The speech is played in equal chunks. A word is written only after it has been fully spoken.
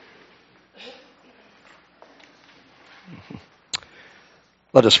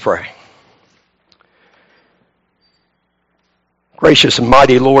Let us pray. Gracious and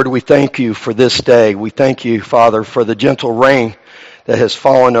mighty Lord, we thank you for this day. We thank you, Father, for the gentle rain that has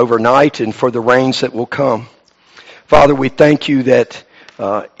fallen overnight and for the rains that will come. Father, we thank you that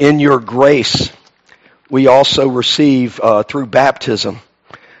in your grace we also receive through baptism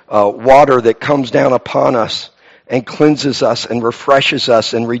water that comes down upon us and cleanses us and refreshes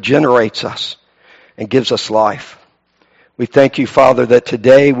us and regenerates us and gives us life. We thank you, Father, that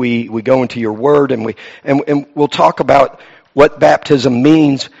today we go into your word and we'll talk about what baptism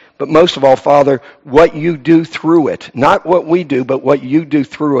means, but most of all, Father, what you do through it. Not what we do, but what you do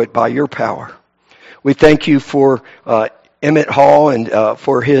through it by your power. We thank you for Emmett Hall and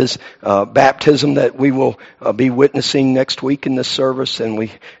for his baptism that we will be witnessing next week in this service, and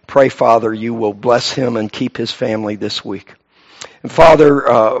we pray, Father, you will bless him and keep his family this week. And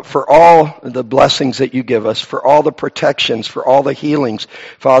Father, for all the blessings that you give us, for all the protections, for all the healings,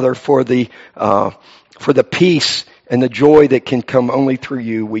 Father, for the peace and the joy that can come only through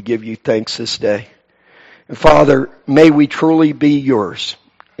you, we give you thanks this day. And Father, may we truly be yours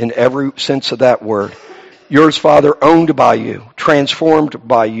in every sense of that word. Yours, Father, owned by you, transformed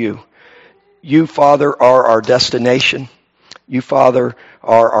by you. You, Father, are our destination. You, Father,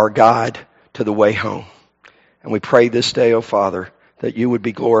 are our guide to the way home. And we pray this day, O Father, that you would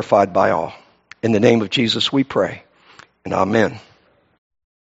be glorified by all. In the name of Jesus we pray, and amen.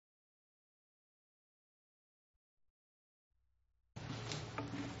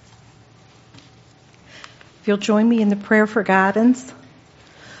 If you'll join me in the prayer for guidance.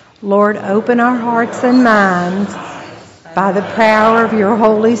 Lord, open our hearts and minds by the power of your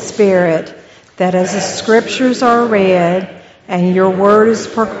Holy Spirit, that as the Scriptures are read and your word is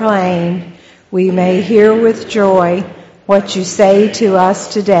proclaimed, we may hear with joy what you say to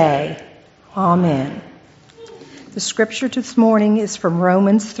us today. Amen. The scripture this morning is from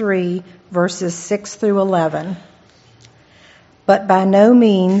Romans 3, verses 6 through 11. But by no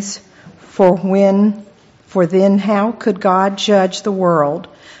means, for then how could God judge the world?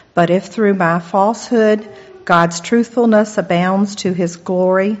 But if through my falsehood God's truthfulness abounds to his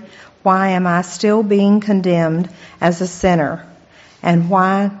glory, why am I still being condemned as a sinner? And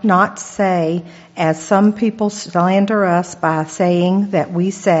why not say, as some people slander us by saying that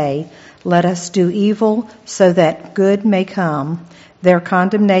we say, let us do evil so that good may come. Their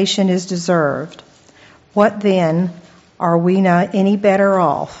condemnation is deserved. What then? Are we not any better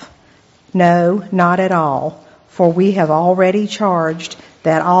off? No, not at all. For we have already charged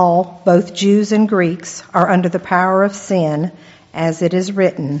that all, both Jews and Greeks, are under the power of sin, as it is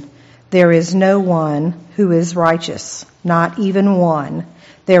written, there is no one who is righteous, not even one.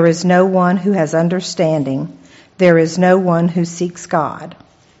 There is no one who has understanding. There is no one who seeks God.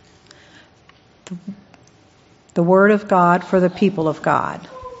 The word of God for the people of God.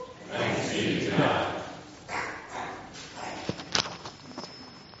 Thanks be to God.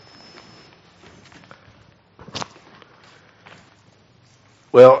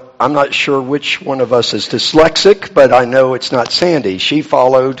 Well, I'm not sure which one of us is dyslexic, but I know it's not Sandy. She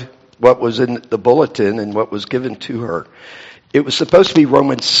followed what was in the bulletin and what was given to her. It was supposed to be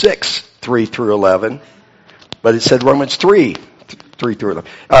Romans 6, 3 through 11, but it said Romans 3, 3 through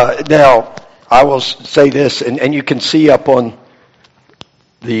 11. Now, I will say this, and you can see up on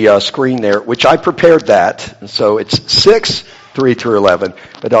the screen there, which I prepared that. So it's 6, 3 through 11,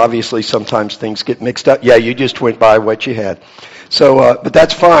 but obviously sometimes things get mixed up. Yeah, you just went by what you had. So, but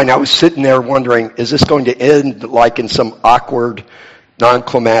that's fine. I was sitting there wondering, is this going to end like in some awkward,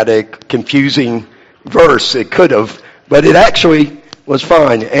 non-climatic, confusing verse? It could have, but it actually was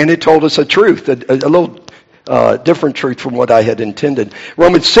fine, and it told us a truth, a little different truth from what I had intended.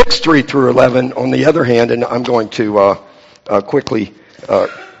 Romans 6, 3 through 11, on the other hand, and I'm going to quickly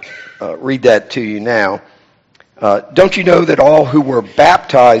read that to you now. Don't you know that all who were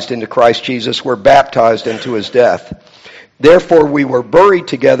baptized into Christ Jesus were baptized into his death? Therefore we were buried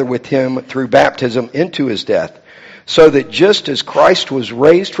together with him through baptism into his death, so that just as Christ was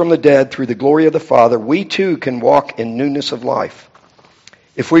raised from the dead through the glory of the Father, we too can walk in newness of life.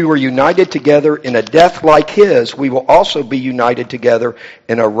 If we were united together in a death like his, we will also be united together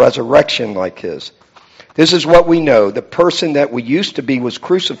in a resurrection like his. This is what we know. The person that we used to be was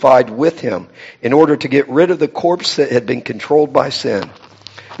crucified with him in order to get rid of the corpse that had been controlled by sin.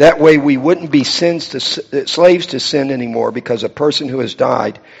 That way we wouldn't be slaves to sin anymore, because a person who has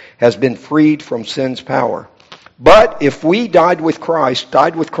died has been freed from sin's power. But if we died with Christ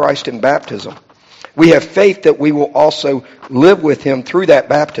in baptism, we have faith that we will also live with him through that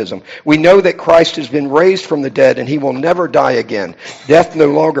baptism. We know that Christ has been raised from the dead and he will never die again. Death no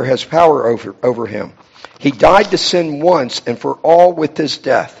longer has power over him. He died to sin once and for all with his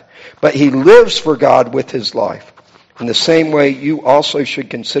death, but he lives for God with his life. In the same way, you also should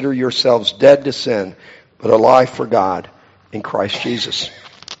consider yourselves dead to sin, but alive for God in Christ Jesus.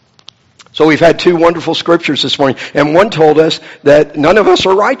 So we've had two wonderful scriptures this morning, and one told us that none of us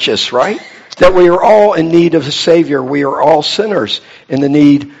are righteous, right? That we are all in need of a Savior. We are all sinners in the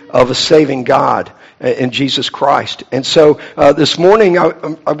need of a saving God in Jesus Christ. And so this morning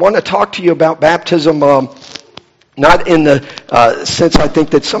I want to talk to you about baptism, not in the sense I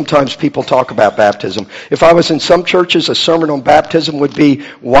think that sometimes people talk about baptism. If I was in some churches, a sermon on baptism would be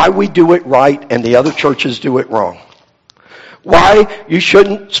why we do it right and the other churches do it wrong. Why you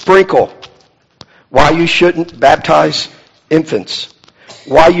shouldn't sprinkle. Why you shouldn't baptize infants.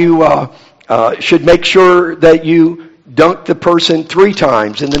 Why you should make sure that you dunk the person 3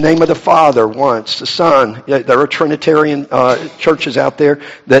 times in the name of the Father once, the Son. There are Trinitarian churches out there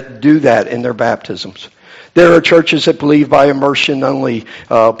that do that in their baptisms. There are churches that believe by immersion only,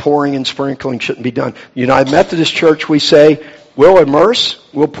 pouring and sprinkling shouldn't be done. United Methodist Church, we say, we'll immerse,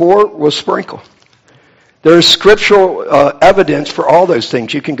 we'll pour, we'll sprinkle. There's scriptural evidence for all those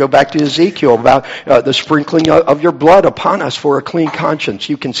things. You can go back to Ezekiel about the sprinkling of your blood upon us for a clean conscience.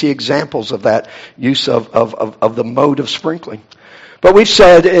 You can see examples of that use of the mode of sprinkling. But we've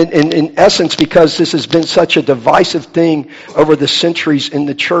said, in essence, because this has been such a divisive thing over the centuries in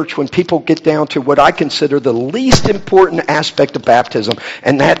the church, when people get down to what I consider the least important aspect of baptism,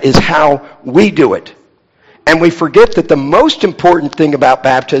 and that is how we do it. And we forget that the most important thing about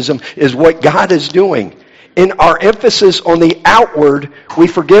baptism is what God is doing. In our emphasis on the outward, we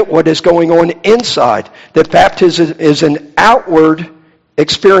forget what is going on inside. That baptism is an outward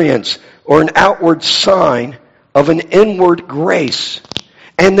experience or an outward sign of an inward grace.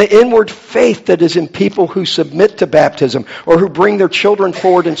 And the inward faith that is in people who submit to baptism or who bring their children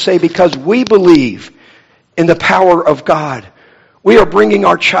forward and say, because we believe in the power of God, we are bringing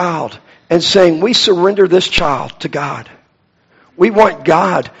our child and saying, we surrender this child to God. We want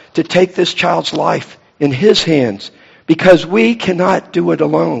God to take this child's life in his hands because we cannot do it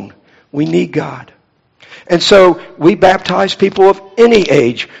alone. We need God. And so we baptize people of any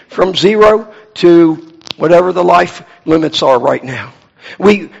age, from 0 to whatever the life limits are right now.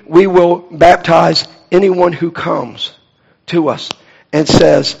 We will baptize anyone who comes to us and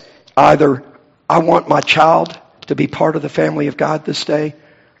says, either I want my child to be part of the family of God this day,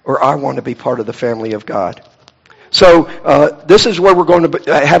 or I want to be part of the family of God. So this is where we're going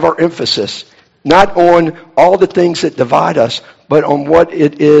to have our emphasis. Not on all the things that divide us, but on what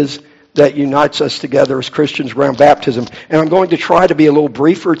it is that unites us together as Christians around baptism. And I'm going to try to be a little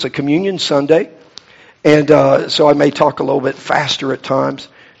briefer. It's a communion Sunday. And so I may talk a little bit faster at times.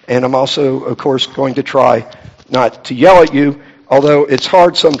 And I'm also, of course, going to try not to yell at you, although it's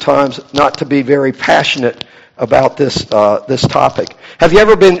hard sometimes not to be very passionate about this topic. Have you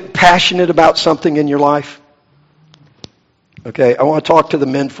ever been passionate about something in your life? Okay, I want to talk to the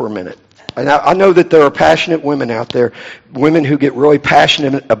men for a minute. And I know that there are passionate women out there, women who get really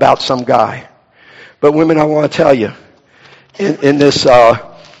passionate about some guy. But women, I want to tell you, in this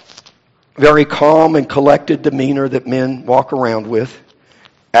very calm and collected demeanor that men walk around with,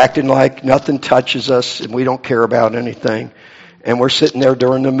 acting like nothing touches us and we don't care about anything, and we're sitting there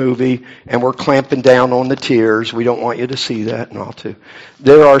during the movie and we're clamping down on the tears. We don't want you to see that and all too.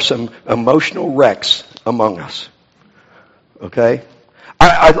 There are some emotional wrecks among us. Okay?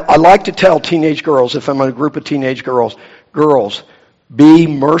 I like to tell teenage girls, if I'm in a group of teenage girls, be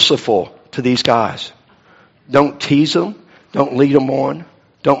merciful to these guys. Don't tease them. Don't lead them on.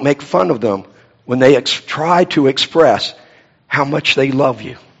 Don't make fun of them when they try to express how much they love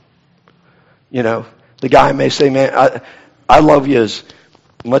you. You know, the guy may say, man, I love you as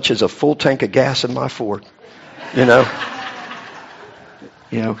much as a full tank of gas in my Ford. You know?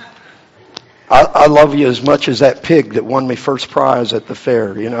 I love you as much as that pig that won me first prize at the fair.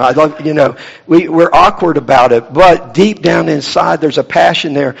 I love, we're awkward about it, but deep down inside there's a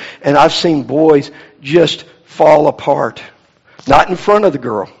passion there. And I've seen boys just fall apart. Not in front of the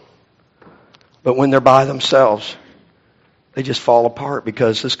girl, but when they're by themselves, they just fall apart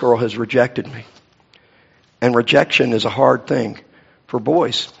because this girl has rejected me. And rejection is a hard thing for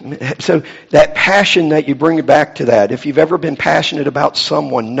boys. So that passion that you bring back to that, if you've ever been passionate about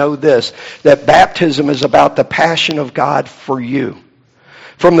someone, know this, that baptism is about the passion of God for you.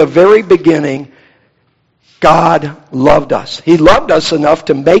 From the very beginning, God loved us. He loved us enough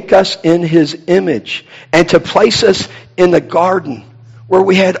to make us in His image and to place us in the garden where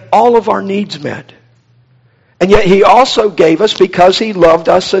we had all of our needs met. And yet He also gave us, because He loved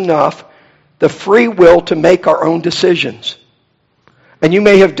us enough, the free will to make our own decisions. And you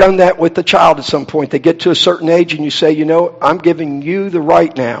may have done that with the child at some point. They get to a certain age and you say, you know, I'm giving you the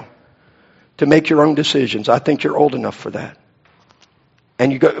right now to make your own decisions. I think you're old enough for that.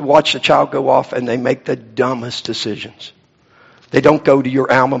 And you go, watch the child go off and they make the dumbest decisions. They don't go to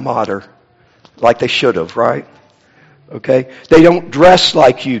your alma mater like they should have, right? Okay? They don't dress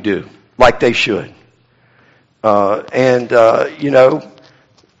like you do, like they should. You know,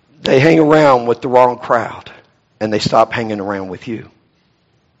 they hang around with the wrong crowd and they stop hanging around with you.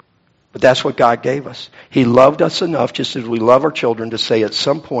 But that's what God gave us. He loved us enough, just as we love our children, to say at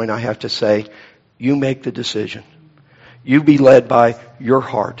some point I have to say, you make the decision. You be led by your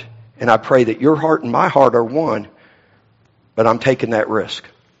heart. And I pray that your heart and my heart are one, but I'm taking that risk.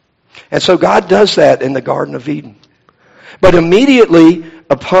 And so God does that in the Garden of Eden. But immediately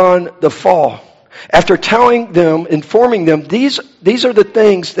upon the fall, after telling them, informing them, these are the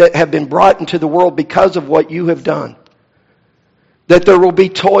things that have been brought into the world because of what you have done. That there will be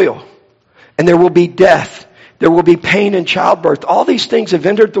toil, and there will be death, there will be pain in childbirth. All these things have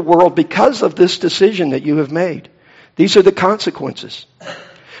entered the world because of this decision that you have made. These are the consequences.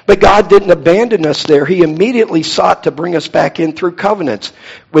 But God didn't abandon us there. He immediately sought to bring us back in through covenants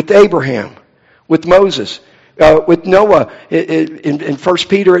with Abraham, with Moses, with Noah. In 1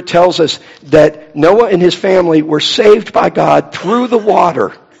 Peter it tells us that Noah and his family were saved by God through the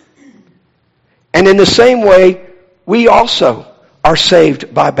water. And in the same way, we also are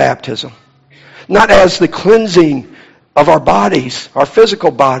saved by baptism. Not as the cleansing of our bodies, our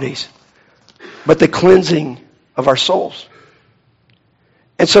physical bodies, but the cleansing of our souls.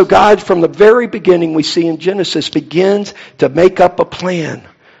 And so God, from the very beginning, we see in Genesis, begins to make up a plan,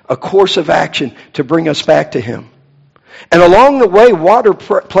 a course of action to bring us back to Him. And along the way, water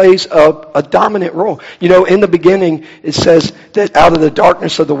plays a dominant role. You know, in the beginning, it says that out of the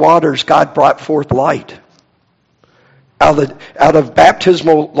darkness of the waters, God brought forth light. Out of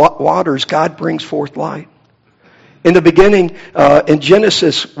baptismal waters, God brings forth light. In the beginning, in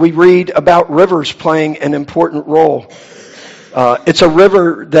Genesis, we read about rivers playing an important role. It's a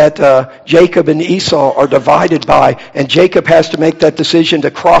river that Jacob and Esau are divided by, and Jacob has to make that decision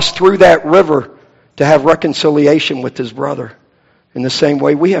to cross through that river to have reconciliation with his brother. In the same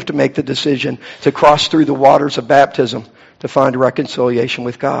way, we have to make the decision to cross through the waters of baptism to find reconciliation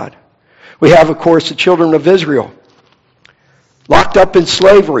with God. We have, of course, the children of Israel, locked up in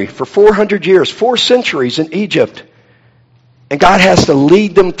slavery for 400 years, 4 centuries in Egypt. And God has to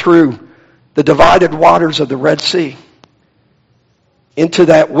lead them through the divided waters of the Red Sea into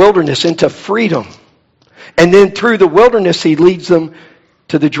that wilderness, into freedom. And then through the wilderness, He leads them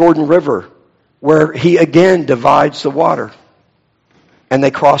to the Jordan River, where He again divides the water. And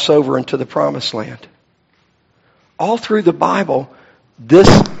they cross over into the Promised Land. All through the Bible, this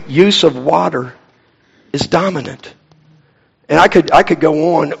use of water is dominant. And I could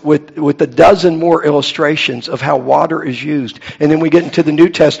go on with a dozen more illustrations of how water is used. And then we get into the New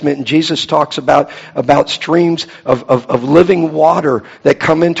Testament, and Jesus talks about streams of living water that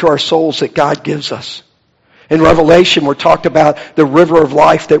come into our souls that God gives us. In Revelation, we're talked about the river of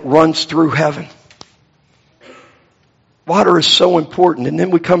life that runs through heaven. Water is so important. And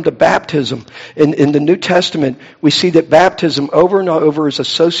then we come to baptism. In the New Testament, we see that baptism over and over is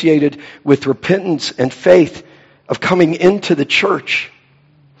associated with repentance and faith of coming into the church.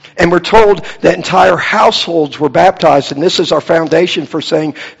 And we're told that entire households were baptized, and this is our foundation for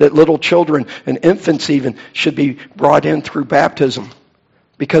saying that little children and infants even should be brought in through baptism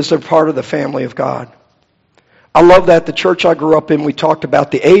because they're part of the family of God. I love that the church I grew up in, we talked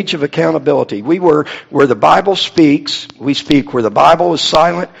about the age of accountability. We were where the Bible speaks, we speak. Where the Bible is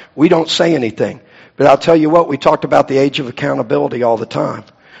silent, we don't say anything. But I'll tell you what, we talked about the age of accountability all the time.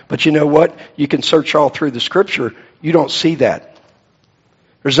 But you know what? You can search all through the Scripture. You don't see that.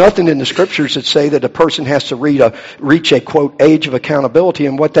 There's nothing in the Scriptures that say that a person has to reach a, quote, age of accountability.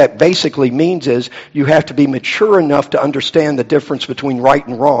 And what that basically means is you have to be mature enough to understand the difference between right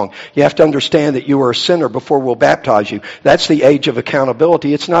and wrong. You have to understand that you are a sinner before we'll baptize you. That's the age of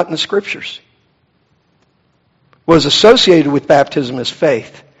accountability. It's not in the Scriptures. What is associated with baptism is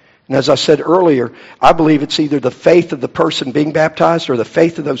faith. And as I said earlier, I believe it's either the faith of the person being baptized or the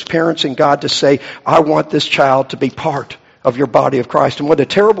faith of those parents in God to say, I want this child to be part of your body of Christ. And what a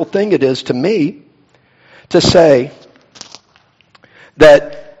terrible thing it is to me to say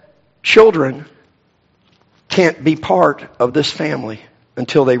that children can't be part of this family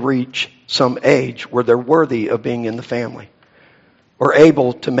until they reach some age where they're worthy of being in the family or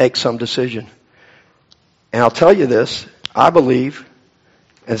able to make some decision. And I'll tell you this, I believe,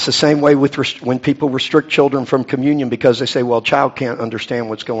 And it's the same way with when people restrict children from communion because they say, well, a child can't understand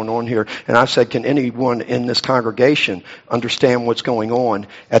what's going on here. And I said, can anyone in this congregation understand what's going on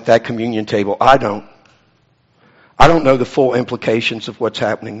at that communion table? I don't. I don't know the full implications of what's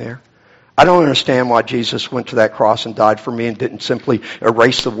happening there. I don't understand why Jesus went to that cross and died for me and didn't simply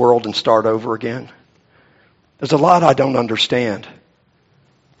erase the world and start over again. There's a lot I don't understand.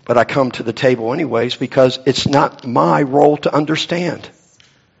 But I come to the table anyways because it's not my role to understand.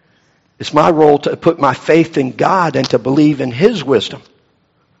 It's my role to put my faith in God and to believe in His wisdom.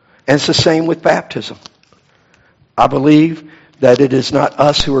 And it's the same with baptism. I believe that it is not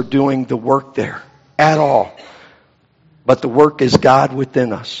us who are doing the work there at all. But the work is God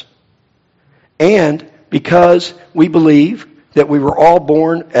within us. And because we believe that we were all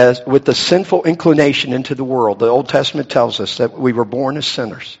born with a sinful inclination into the world. The Old Testament tells us that we were born as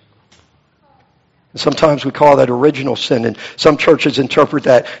sinners. Sometimes we call that original sin, and some churches interpret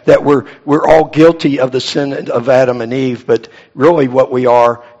that we're all guilty of the sin of Adam and Eve, but really what we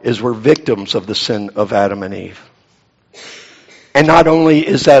are is we're victims of the sin of Adam and Eve. And not only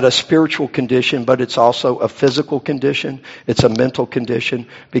is that a spiritual condition, but it's also a physical condition. It's a mental condition,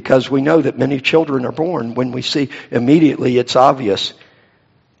 because we know that many children are born when we see immediately it's obvious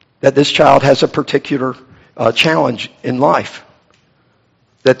that this child has a particular challenge in life.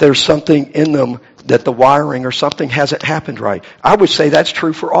 That there's something in them, that the wiring or something hasn't happened right. I would say that's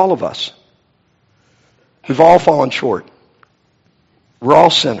true for all of us. We've all fallen short. We're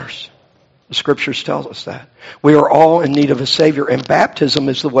all sinners. The Scriptures tell us that. We are all in need of a Savior, and baptism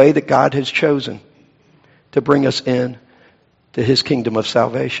is the way that God has chosen to bring us in to His kingdom of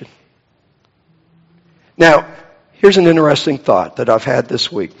salvation. Now, here's an interesting thought that I've had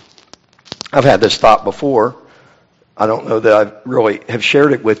this week. I've had this thought before. I don't know that I really have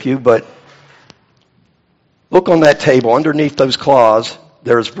shared it with you, but look on that table. Underneath those claws,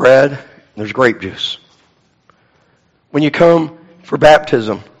 there's bread and there's grape juice. When you come for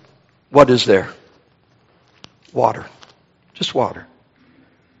baptism, what is there? Water. Just water.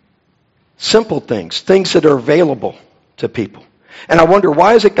 Simple things that are available to people. And I wonder,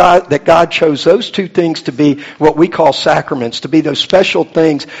 why is it that God chose those two things to be what we call sacraments, to be those special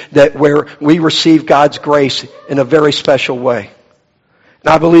things that where we receive God's grace in a very special way? And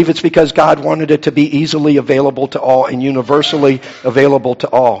I believe it's because God wanted it to be easily available to all and universally available to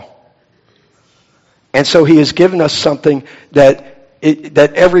all. And so He has given us something that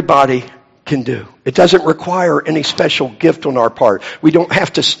everybody can do. It doesn't require any special gift on our part. We don't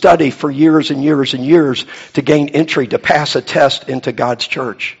have to study for years and years and years to gain entry, to pass a test into God's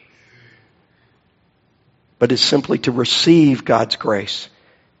church. But it's simply to receive God's grace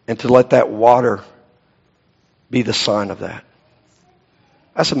and to let that water be the sign of that.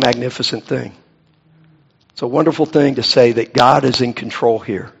 That's a magnificent thing. It's a wonderful thing to say that God is in control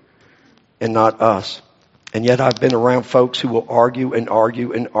here and not us. And yet I've been around folks who will argue and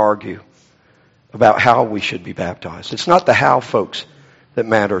argue and argue about how we should be baptized. It's not the how, folks, that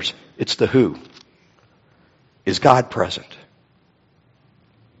matters. It's the who. Is God present?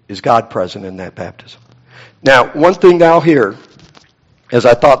 Is God present in that baptism? Now, one thing that I'll hear, as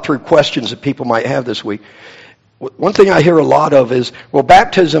I thought through questions that people might have this week, one thing I hear a lot of is, well,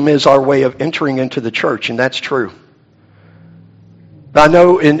 baptism is our way of entering into the church, and that's true. But I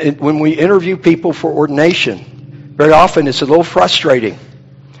know when we interview people for ordination, very often it's a little frustrating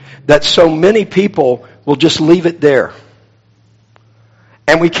that so many people will just leave it there.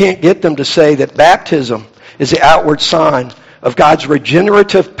 And we can't get them to say that baptism is the outward sign of God's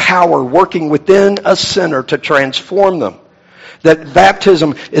regenerative power working within a sinner to transform them. That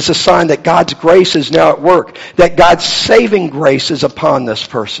baptism is a sign that God's grace is now at work. That God's saving grace is upon this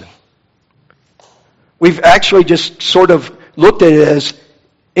person. We've actually just sort of looked at it as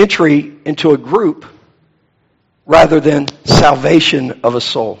entry into a group rather than salvation of a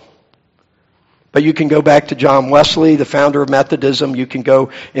soul. But you can go back to John Wesley, the founder of Methodism. You can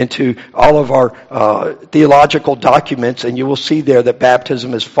go into all of our theological documents, and you will see there that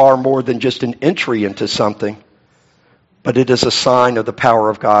baptism is far more than just an entry into something, but it is a sign of the power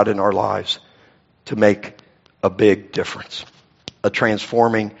of God in our lives to make a big difference, a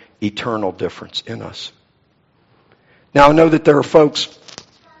transforming, eternal difference in us. Now, I know that there are folks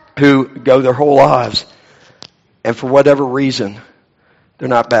who go their whole lives, and for whatever reason, they're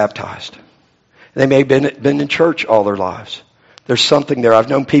not baptized. They may have been in church all their lives. There's something there. I've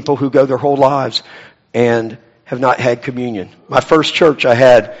known people who go their whole lives and have not had communion. My first church, I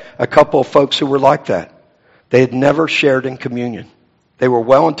had a couple of folks who were like that. They had never shared in communion. They were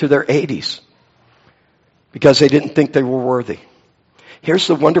well into their 80s because they didn't think they were worthy. Here's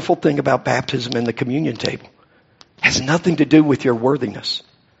the wonderful thing about baptism and the communion table. It has nothing to do with your worthiness.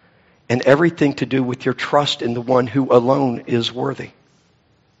 and everything to do with your trust in the one who alone is worthy.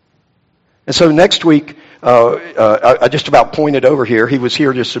 And so next week, I just about pointed over here. He was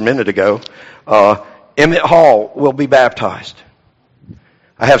here just a minute ago. Emmett Hall will be baptized.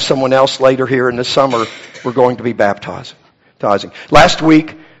 I have someone else later here in the summer we're going to be baptizing. Last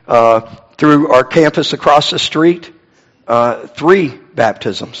week, through our campus across the street, 3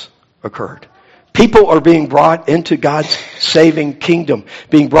 baptisms occurred. People are being brought into God's saving kingdom,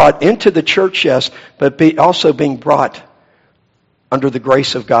 being brought into the church, yes, but also being brought under the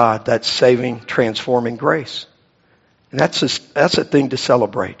grace of God, that saving, transforming grace. And that's a thing to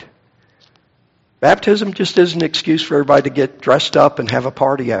celebrate. Baptism just isn't an excuse for everybody to get dressed up and have a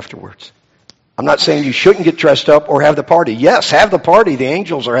party afterwards. I'm not saying you shouldn't get dressed up or have the party. Yes, have the party. The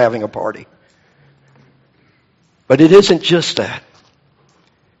angels are having a party. But it isn't just that.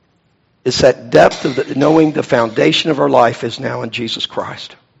 It's that depth of knowing the foundation of our life is now in Jesus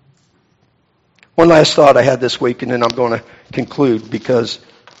Christ. One last thought I had this week, and then I'm going to conclude because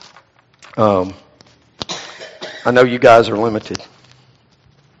I know you guys are limited.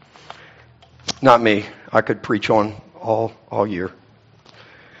 Not me. I could preach on all year.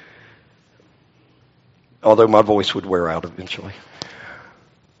 Although my voice would wear out eventually.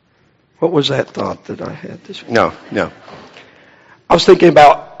 What was that thought that I had this week? No. I was thinking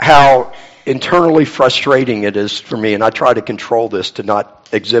about how internally frustrating it is for me, and I try to control this to not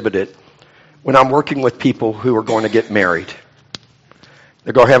exhibit it, when I'm working with people who are going to get married.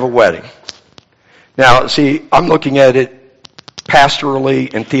 They're going to have a wedding. Now, see, I'm looking at it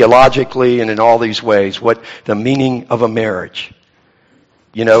pastorally and theologically and in all these ways, what the meaning of a marriage.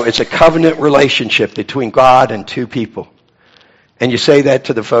 You know, it's a covenant relationship between God and 2 people. And you say that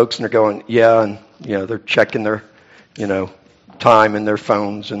to the folks and they're going, yeah, and, you know, they're checking their, time in their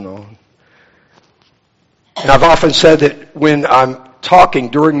phones and all. And I've often said that when I'm talking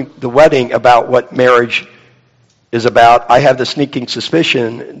during the wedding about what marriage is about, I have the sneaking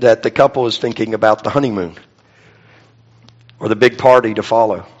suspicion that the couple is thinking about the honeymoon or the big party to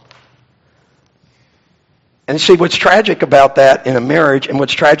follow. And see, what's tragic about that in a marriage, and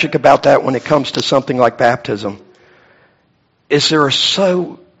what's tragic about that when it comes to something like baptism, is there are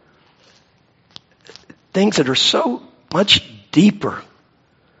things that are so much deeper,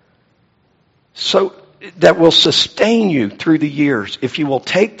 so that will sustain you through the years if you will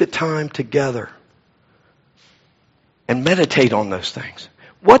take the time together and meditate on those things.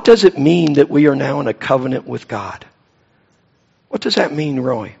 What does it mean that we are now in a covenant with God? What does that mean,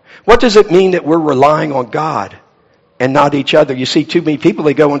 Roy? What does it mean that we're relying on God and not each other? You see too many people,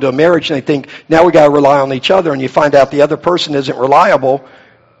 they go into a marriage and they think, now we got to rely on each other, and you find out the other person isn't reliable,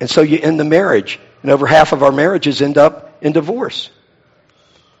 and so you end the marriage. And over half of our marriages end up in divorce.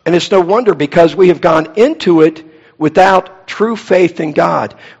 And it's no wonder, because we have gone into it without true faith in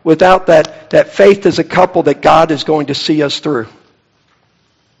God, without that faith as a couple that God is going to see us through.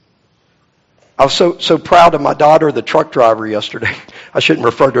 I was so proud of my daughter, the truck driver, yesterday. I shouldn't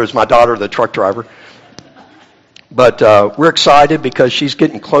refer to her as my daughter, the truck driver. But we're excited because she's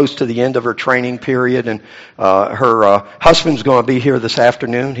getting close to the end of her training period, and her husband's going to be here this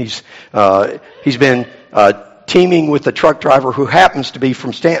afternoon. He's been teaming with a truck driver who happens to be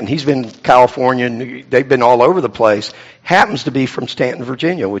from Stanton. He's been in California, and they've been all over the place. Happens to be from Stanton,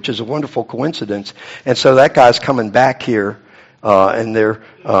 Virginia, which is a wonderful coincidence. And so that guy's coming back here, and they're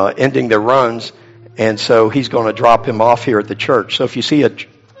ending their runs, and so he's going to drop him off here at the church. So if you see a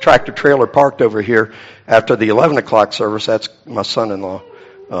tractor trailer parked over here after the 11 o'clock service, that's my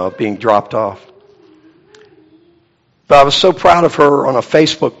son-in-law being dropped off. But I was so proud of her on a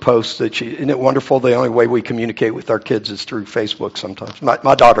Facebook post that isn't it wonderful? The only way we communicate with our kids is through Facebook sometimes.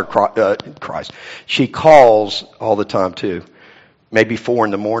 My daughter cries. She calls all the time too. Maybe 4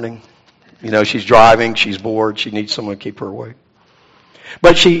 a.m. She's driving, she's bored, she needs someone to keep her awake.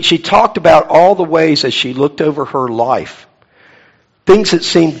 But she talked about all the ways as she looked over her life, things that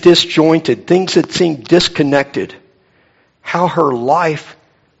seemed disjointed, things that seemed disconnected, how her life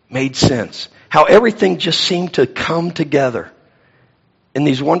made sense, how everything just seemed to come together in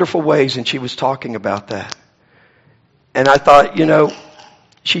these wonderful ways, and she was talking about that. And I thought,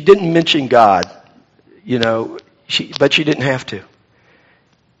 she didn't mention God, but she didn't have to.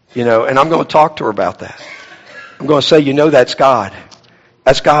 And I'm going to talk to her about that. I'm going to say, that's God.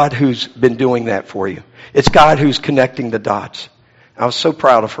 That's God who's been doing that for you. It's God who's connecting the dots. I was so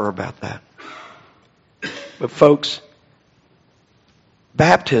proud of her about that. But folks,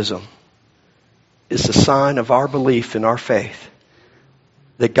 baptism is the sign of our belief in our faith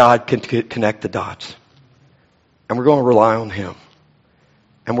that God can connect the dots. And we're going to rely on Him.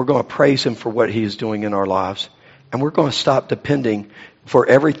 And we're going to praise Him for what He is doing in our lives. And we're going to stop depending for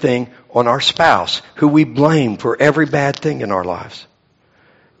everything on our spouse, who we blame for every bad thing in our lives.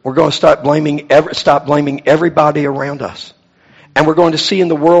 We're going to stop blaming everybody around us. And we're going to see in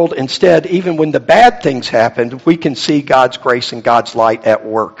the world instead, even when the bad things happen, we can see God's grace and God's light at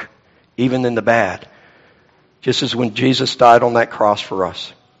work, even in the bad. Just as when Jesus died on that cross for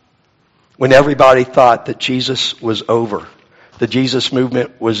us. When everybody thought that Jesus was over, the Jesus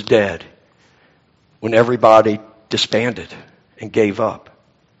movement was dead. When everybody disbanded and gave up.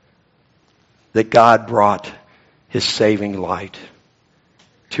 That God brought His saving light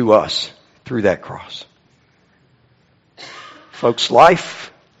to us through that cross. Folks,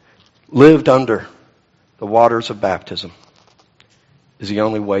 life lived under the waters of baptism is the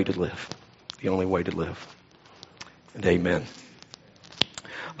only way to live. The only way to live. And amen.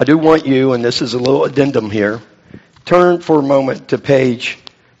 I do want you, and this is a little addendum here, turn for a moment to page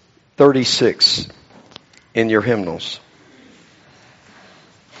 36 in your hymnals.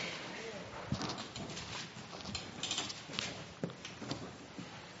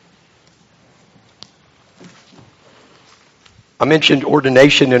 I mentioned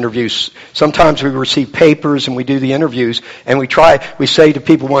ordination interviews. Sometimes we receive papers and we do the interviews and we say to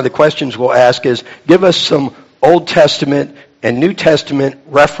people, one of the questions we'll ask is, give us some Old Testament and New Testament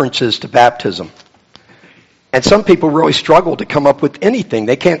references to baptism. And some people really struggle to come up with anything.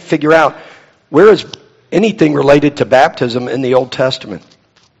 They can't figure out where is anything related to baptism in the Old Testament.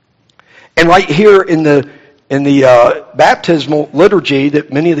 And right here in the baptismal liturgy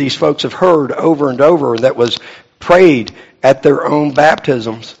that many of these folks have heard over and over, that was prayed at their own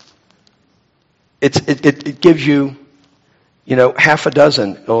baptisms, it gives you, half a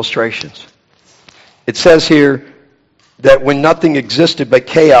dozen illustrations. It says here that when nothing existed but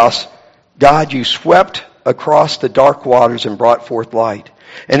chaos, God, you swept across the dark waters and brought forth light.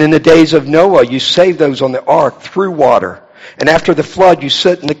 And in the days of Noah, you saved those on the ark through water. And after the flood, you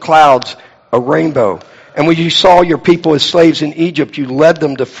set in the clouds a rainbow. And when you saw your people as slaves in Egypt, you led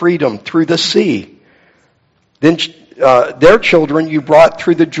them to freedom through the sea. Then their children you brought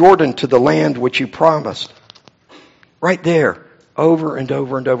through the Jordan to the land which you promised. Right there, over and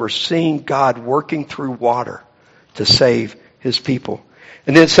over and over, seeing God working through water to save His people.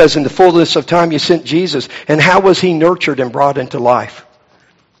 And then it says, in the fullness of time you sent Jesus. And how was He nurtured and brought into life?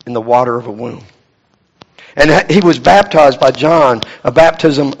 In the water of a womb. And He was baptized by John, a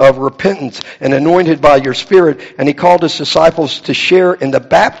baptism of repentance, and anointed by your Spirit. And He called His disciples to share in the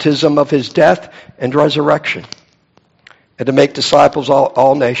baptism of His death and resurrection, and to make disciples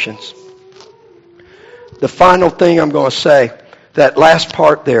all nations. The final thing I'm going to say, that last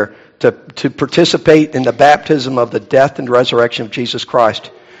part there, to participate in the baptism of the death and resurrection of Jesus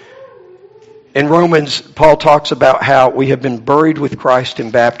Christ. In Romans, Paul talks about how we have been buried with Christ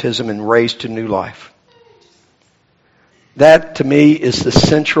in baptism and raised to new life. That, to me, is the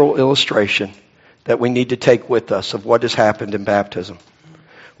central illustration that we need to take with us of what has happened in baptism.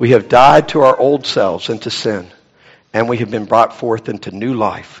 We have died to our old selves and to sin, and we have been brought forth into new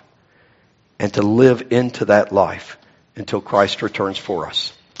life, and to live into that life until Christ returns for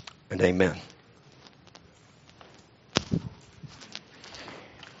us. And amen.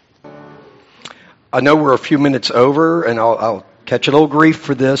 I know we're a few minutes over, and I'll catch a little grief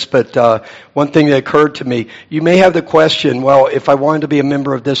for this, but one thing that occurred to me, you may have the question, well, if I wanted to be a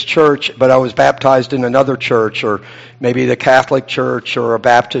member of this church, but I was baptized in another church, or maybe the Catholic Church or a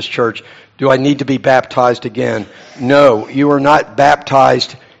Baptist church, do I need to be baptized again? No, you are not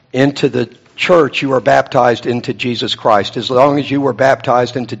baptized into the church, you are baptized into Jesus Christ. As long as you were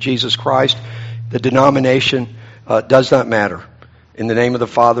baptized into Jesus Christ, the denomination does not matter. In the name of the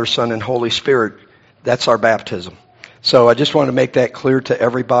Father, Son, and Holy Spirit, that's our baptism. So I just want to make that clear to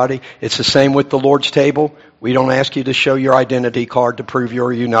everybody. It's the same with the Lord's table. We don't ask you to show your identity card to prove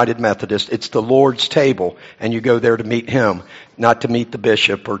you're a United Methodist. It's the Lord's table, and you go there to meet Him, not to meet the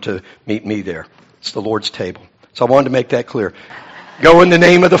bishop or to meet me there. It's the Lord's table. So I wanted to make that clear. Go in the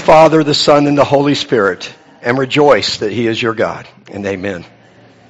name of the Father, the Son, and the Holy Spirit, and rejoice that He is your God. And amen.